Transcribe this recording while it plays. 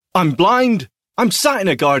I'm blind, I'm sat in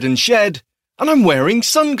a garden shed, and I'm wearing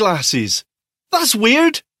sunglasses. That's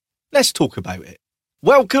weird. Let's talk about it.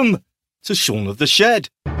 Welcome to Shaun of the Shed.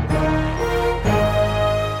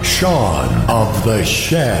 Shaun of the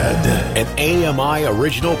Shed, an AMI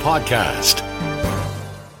original podcast.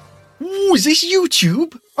 Ooh, is this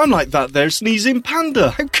YouTube? I'm like that there sneezing panda.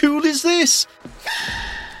 How cool is this?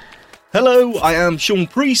 Hello, I am Shaun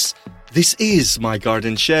Preece. This is my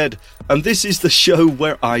garden shed, and this is the show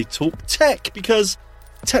where I talk tech, because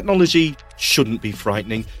technology shouldn't be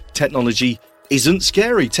frightening. Technology isn't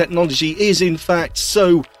scary. Technology is, in fact,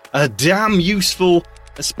 so damn useful,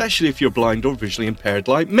 especially if you're blind or visually impaired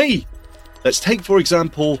like me. Let's take, for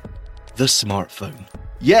example, the smartphone.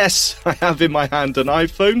 Yes, I have in my hand an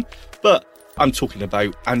iPhone, but I'm talking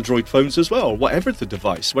about Android phones as well, whatever the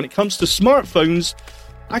device. When it comes to smartphones,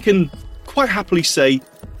 I can quite happily say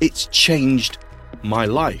it's changed my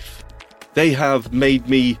life. They have made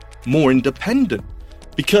me more independent,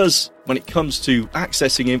 because when it comes to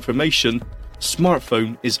accessing information,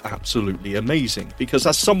 smartphone is absolutely amazing. Because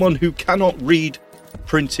as someone who cannot read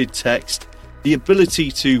printed text, the ability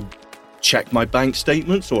to check my bank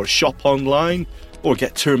statements or shop online or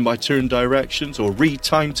get turn-by-turn directions or read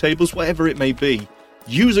timetables, whatever it may be,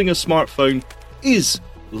 using a smartphone is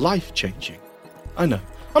life-changing. I know.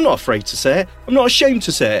 I'm not afraid to say it. I'm not ashamed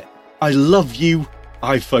to say it. I love you,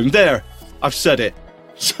 iPhone. There, I've said it.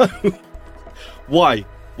 So, why?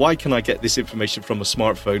 Why can I get this information from a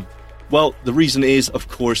smartphone? Well, the reason is, of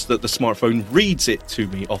course, that the smartphone reads it to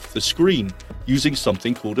me off the screen using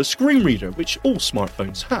something called a screen reader, which all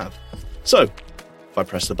smartphones have. So, if I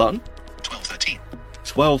press the button... 1213.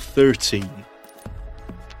 1213.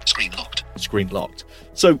 Screen locked. Screen locked.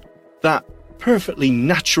 So, that perfectly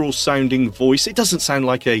natural sounding voice, it doesn't sound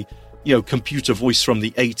like a, computer voice from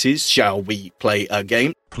the 80s. Shall we play a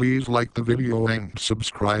game? Please like the video and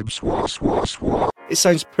subscribe. Swah, swah, swah. It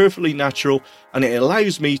sounds perfectly natural, and it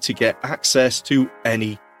allows me to get access to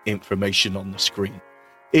any information on the screen.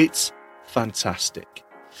 It's fantastic.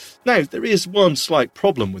 Now, there is one slight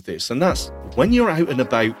problem with this, and that's when you're out and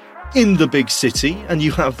about in the big city and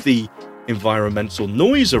you have the environmental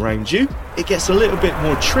noise around you, it gets a little bit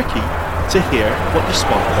more tricky to hear what your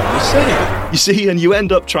smartphone is saying. You see, and you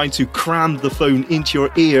end up trying to cram the phone into your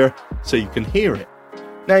ear so you can hear it.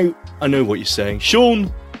 Now, I know what you're saying.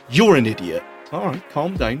 Shaun, you're an idiot. All right,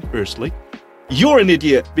 calm down, firstly. You're an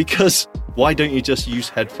idiot, because why don't you just use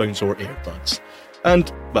headphones or earbuds? And,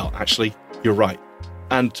 well, actually, you're right.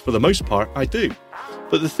 And for the most part, I do.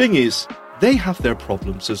 But the thing is, they have their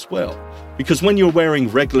problems as well. Because when you're wearing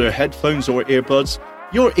regular headphones or earbuds,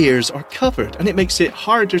 your ears are covered, and it makes it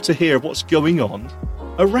harder to hear what's going on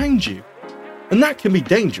around you. And that can be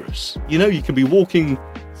dangerous. You can be walking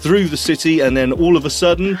through the city and then all of a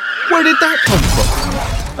sudden, where did that come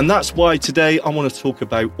from? And that's why today I want to talk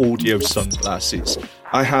about audio sunglasses.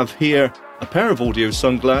 I have here a pair of audio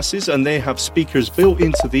sunglasses, and they have speakers built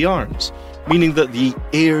into the arms, meaning that the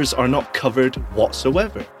ears are not covered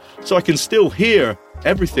whatsoever. So I can still hear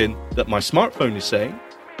everything that my smartphone is saying,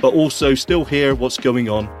 but also still hear what's going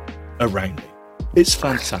on around me. It's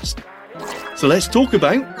fantastic. So let's talk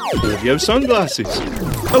about audio sunglasses.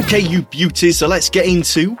 Okay, you beauties, so let's get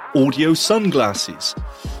into audio sunglasses.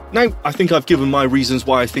 Now, I think I've given my reasons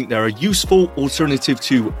why I think they're a useful alternative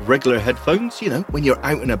to regular headphones, when you're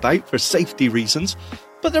out and about for safety reasons,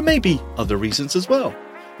 but there may be other reasons as well.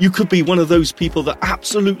 You could be one of those people that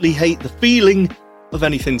absolutely hate the feeling of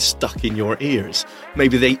anything stuck in your ears.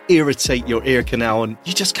 Maybe they irritate your ear canal and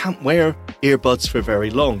you just can't wear earbuds for very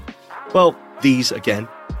long. Well, these, again,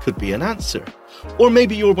 could be an answer. Or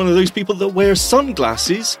maybe you're one of those people that wear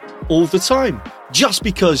sunglasses all the time, just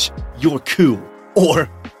because you're cool. Or,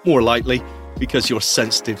 more likely, because you're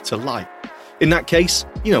sensitive to light. In that case,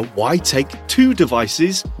 why take two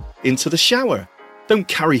devices into the shower? Don't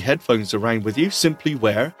carry headphones around with you, simply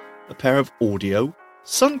wear a pair of audio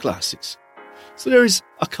sunglasses. So there is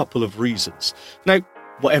a couple of reasons. Now,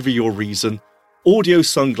 whatever your reason, audio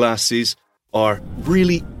sunglasses are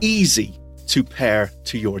really easy to pair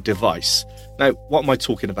to your device. Now, what am I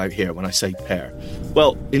talking about here when I say pair?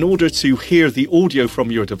 Well, in order to hear the audio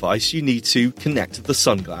from your device, you need to connect the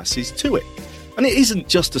sunglasses to it. And it isn't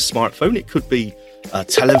just a smartphone, it could be a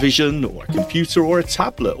television or a computer or a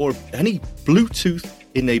tablet or any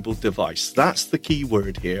Bluetooth-enabled device. That's the key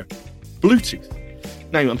word here, Bluetooth.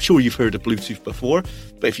 Now, I'm sure you've heard of Bluetooth before,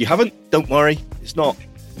 but if you haven't, don't worry. It's not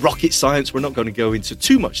rocket science. We're not going to go into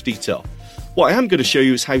too much detail. What I am going to show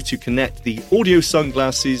you is how to connect the audio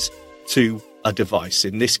sunglasses to a device,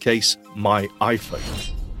 in this case, my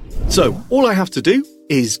iPhone. So, all I have to do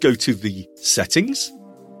is go to the settings,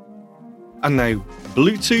 and now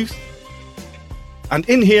Bluetooth. And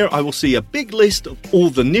in here, I will see a big list of all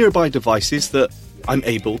the nearby devices that I'm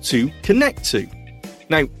able to connect to.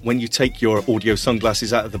 Now, when you take your audio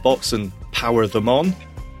sunglasses out of the box and power them on,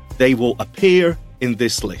 they will appear in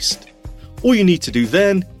this list. All you need to do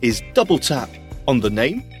then is double tap on the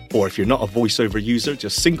name, or if you're not a VoiceOver user,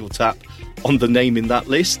 just single tap on the name in that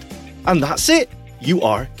list, and that's it. You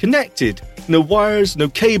are connected. No wires, no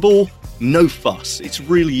cable, no fuss. It's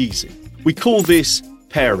really easy. We call this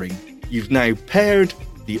pairing. You've now paired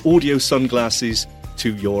the audio sunglasses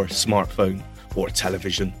to your smartphone or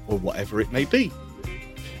television or whatever it may be.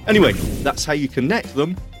 Anyway, that's how you connect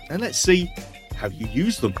them, and let's see how you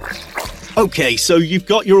use them. Okay, so you've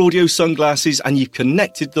got your audio sunglasses and you've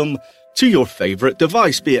connected them to your favourite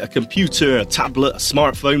device, be it a computer, a tablet, a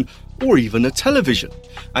smartphone, or even a television.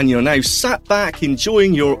 And you're now sat back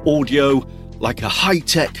enjoying your audio like a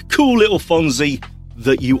high-tech, cool little Fonzie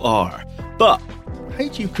that you are. But how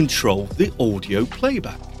do you control the audio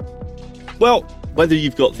playback? Well, whether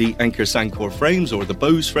you've got the Anker Soundcore frames or the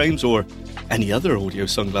Bose frames or any other audio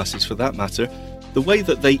sunglasses for that matter, the way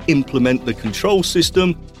that they implement the control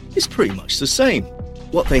system is pretty much the same.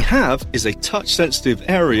 What they have is a touch-sensitive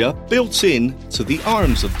area built in to the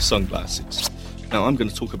arms of the sunglasses. Now, I'm going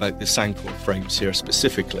to talk about the Soundcore frames here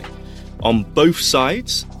specifically. On both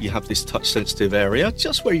sides, you have this touch-sensitive area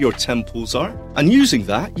just where your temples are. And using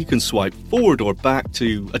that, you can swipe forward or back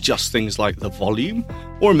to adjust things like the volume,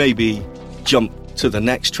 or maybe jump to the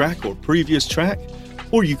next track or previous track.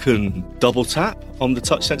 Or you can double tap on the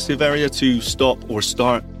touch-sensitive area to stop or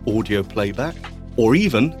start audio playback. Or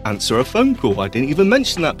even answer a phone call. I didn't even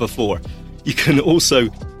mention that before. You can also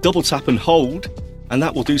double tap and hold, and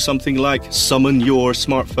that will do something like summon your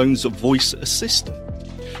smartphone's voice assistant.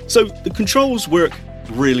 So the controls work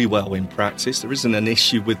really well in practice. There isn't an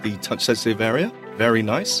issue with the touch-sensitive area. Very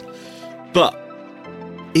nice. But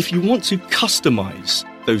if you want to customize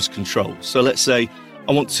those controls, so let's say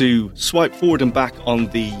I want to swipe forward and back on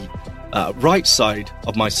the right side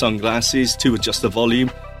of my sunglasses to adjust the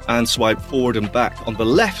volume, and swipe forward and back on the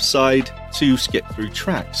left side to skip through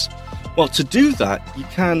tracks. Well, to do that, you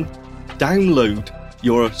can download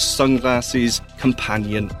your sunglasses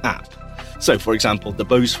companion app. So, for example, the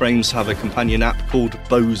Bose frames have a companion app called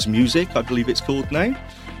Bose Music, I believe it's called now.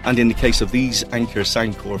 And in the case of these Anker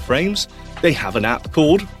Soundcore frames, they have an app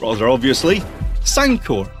called, rather obviously,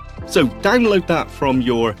 Soundcore. So download that from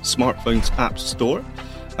your smartphone's app store,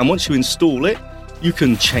 and once you install it, you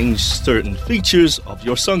can change certain features of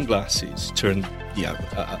your sunglasses, turn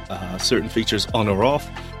certain features on or off,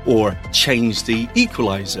 or change the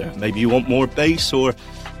equalizer. Maybe you want more bass or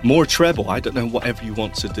more treble, I don't know, whatever you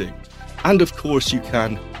want to do. And of course, you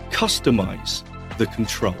can customize the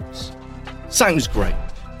controls. Sounds great,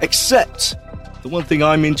 except the one thing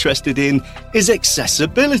I'm interested in is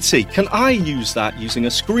accessibility. Can I use that using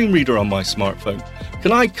a screen reader on my smartphone?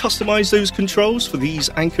 Can I customize those controls for these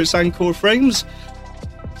Anker Soundcore frames?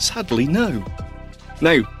 Sadly, no.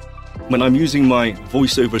 Now, when I'm using my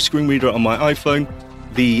VoiceOver screen reader on my iPhone,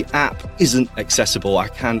 the app isn't accessible. I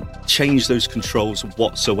can't change those controls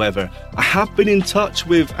whatsoever. I have been in touch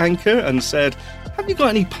with Anker and said, have you got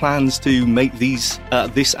any plans to make this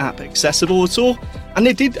app accessible at all? And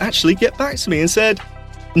they did actually get back to me and said,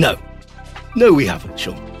 no, we haven't,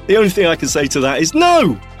 Sean. The only thing I can say to that is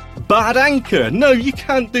no, bad Anker. No, you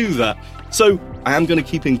can't do that. So I am going to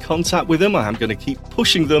keep in contact with them. I am going to keep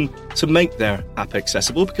pushing them to make their app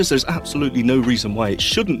accessible because there's absolutely no reason why it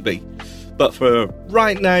shouldn't be. But for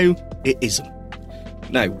right now, it isn't.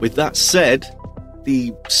 Now, with that said,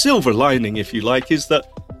 the silver lining, if you like, is that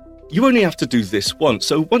you only have to do this once.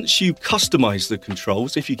 So once you customize the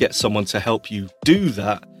controls, if you get someone to help you do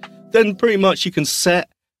that, then pretty much you can set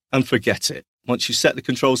and forget it. Once you set the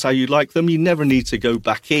controls how you like them, you never need to go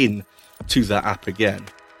back in to that app again.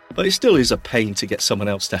 But it still is a pain to get someone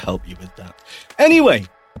else to help you with that. Anyway,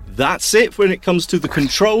 that's it when it comes to the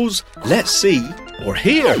controls. Let's see or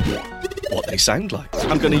hear what they sound like.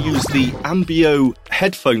 I'm going to use the Ambeo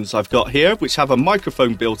headphones I've got here, which have a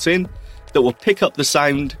microphone built in that will pick up the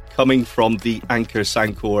sound coming from the Anker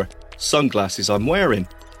Soundcore sunglasses I'm wearing.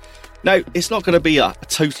 Now, it's not going to be a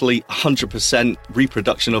totally 100%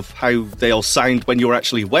 reproduction of how they'll sound when you're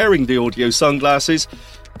actually wearing the audio sunglasses,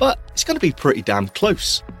 but it's going to be pretty damn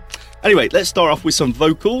close. Anyway, let's start off with some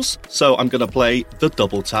vocals. So I'm going to play the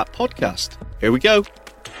Double Tap podcast. Here we go.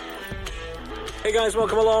 Hey guys,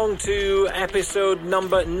 welcome along to episode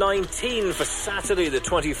number 19 for Saturday, the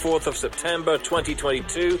 24th of September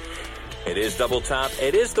 2022. It is Double Tap.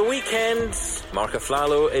 It is the weekend. Mark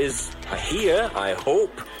Aflalo is here, I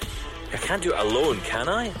hope. I can't do it alone, can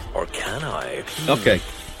I? Or can I? Okay.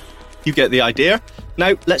 you get the idea.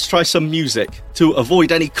 Now, let's try some music. To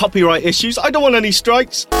avoid any copyright issues, I don't want any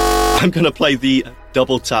strikes, I'm going to play the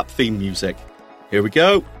Double Tap theme music. Here we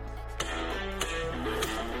go.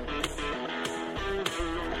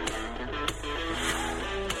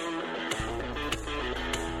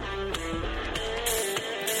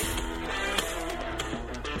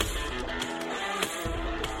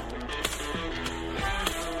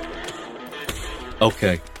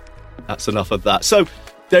 Okay, that's enough of that. So,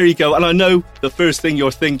 there you go. And I know the first thing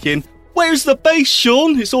you're thinking, where's the bass,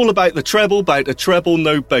 Sean? It's all about the treble,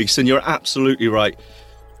 no bass. And you're absolutely right.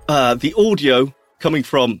 The audio coming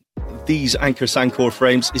from these Anker Soundcore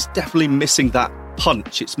frames is definitely missing that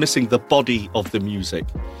punch. It's missing the body of the music.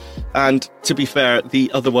 And to be fair,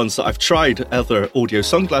 the other ones that I've tried, other audio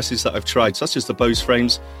sunglasses that I've tried, such as the Bose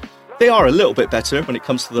frames, they are a little bit better when it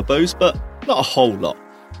comes to the Bose, but not a whole lot.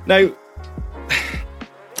 Now,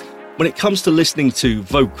 when it comes to listening to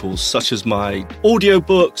vocals, such as my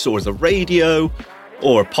audiobooks or the radio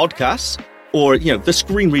or podcasts, or, the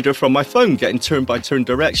screen reader from my phone getting turn-by-turn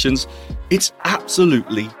directions, it's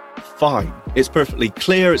absolutely fine. It's perfectly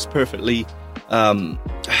clear. It's perfectly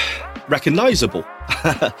recognizable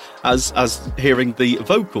as hearing the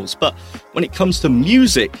vocals. But when it comes to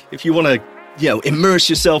music, if you want to, immerse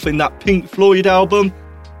yourself in that Pink Floyd album,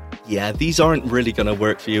 yeah, these aren't really going to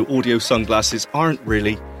work for you. Audio sunglasses aren't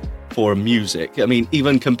really for music. I mean,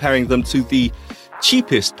 even comparing them to the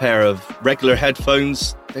cheapest pair of regular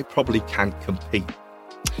headphones, they probably can't compete.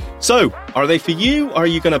 So, are they for you? Are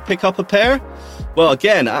you going to pick up a pair? Well,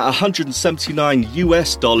 again, at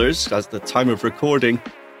 $179 as the time of recording,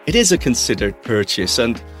 it is a considered purchase.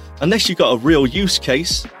 And unless you've got a real use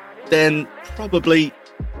case, then probably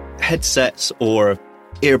headsets or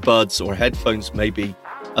earbuds or headphones may be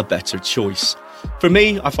a better choice. For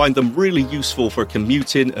me, I find them really useful for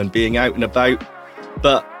commuting and being out and about,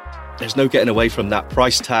 but there's no getting away from that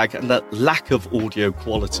price tag and that lack of audio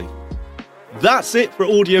quality. That's it for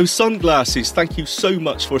audio sunglasses. Thank you so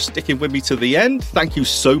much for sticking with me to the end. Thank you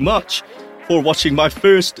so much for watching my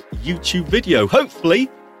first YouTube video. Hopefully,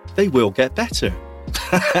 they will get better.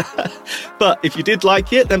 But if you did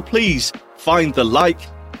like it, then please find the like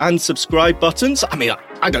and subscribe buttons. I mean,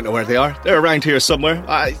 I don't know where they are. They're around here somewhere.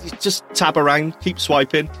 Just tab around, keep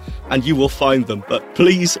swiping, and you will find them. But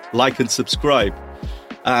please like and subscribe.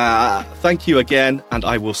 Thank you again, and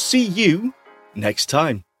I will see you next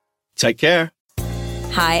time. Take care.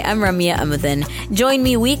 Hi, I'm Ramya Amuddin. Join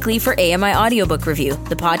me weekly for AMI Audiobook Review,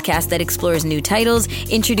 the podcast that explores new titles,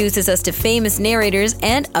 introduces us to famous narrators,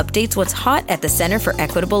 and updates what's hot at the Center for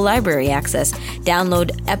Equitable Library Access.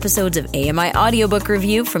 Download episodes of AMI Audiobook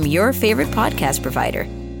Review from your favorite podcast provider.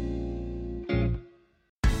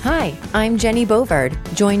 Hi, I'm Jenny Bovard.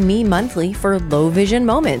 Join me monthly for Low Vision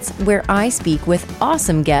Moments, where I speak with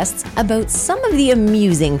awesome guests about some of the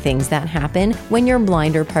amusing things that happen when you're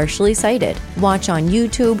blind or partially sighted. Watch on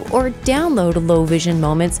YouTube or download Low Vision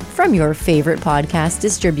Moments from your favorite podcast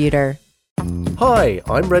distributor. Hi,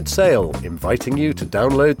 I'm Red Sail, inviting you to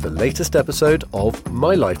download the latest episode of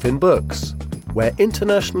My Life in Books, where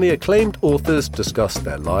internationally acclaimed authors discuss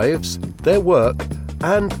their lives, their work,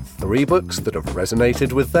 and 3 books that have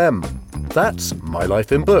resonated with them. That's My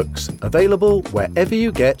Life in Books, available wherever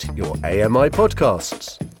you get your AMI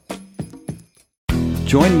podcasts.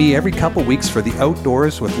 Join me every couple weeks for the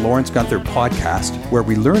Outdoors with Lawrence Gunther podcast, where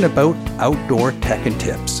we learn about outdoor tech and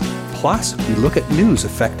tips. Plus, we look at news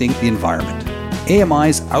affecting the environment.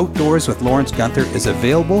 AMI's Outdoors with Lawrence Gunther is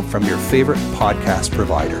available from your favorite podcast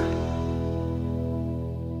provider.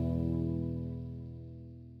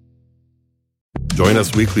 Join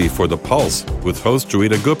us weekly for The Pulse with host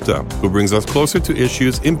Joeita Gupta, who brings us closer to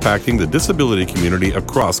issues impacting the disability community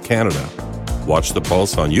across Canada. Watch The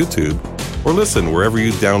Pulse on YouTube or listen wherever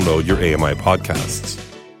you download your AMI podcasts.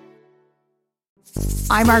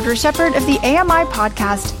 I'm Margaret Shepard of the AMI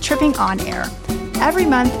podcast Tripping On Air. Every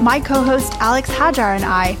month, my co-host Alex Hajar and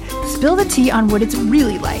I spill the tea on what it's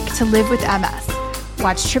really like to live with MS.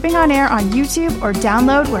 Watch Tripping On Air on YouTube or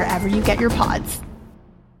download wherever you get your pods.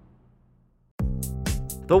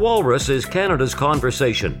 The Walrus is Canada's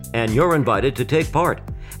conversation, and you're invited to take part.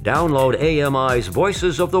 Download AMI's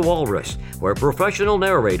Voices of the Walrus, where professional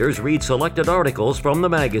narrators read selected articles from the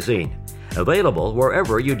magazine. Available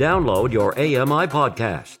wherever you download your AMI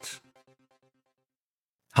podcasts.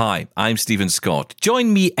 Hi, I'm Stephen Scott.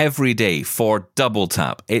 Join me every day for Double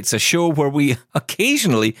Tap. It's a show where we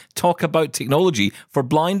occasionally talk about technology for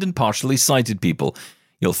blind and partially sighted people.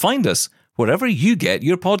 You'll find us wherever you get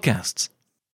your podcasts.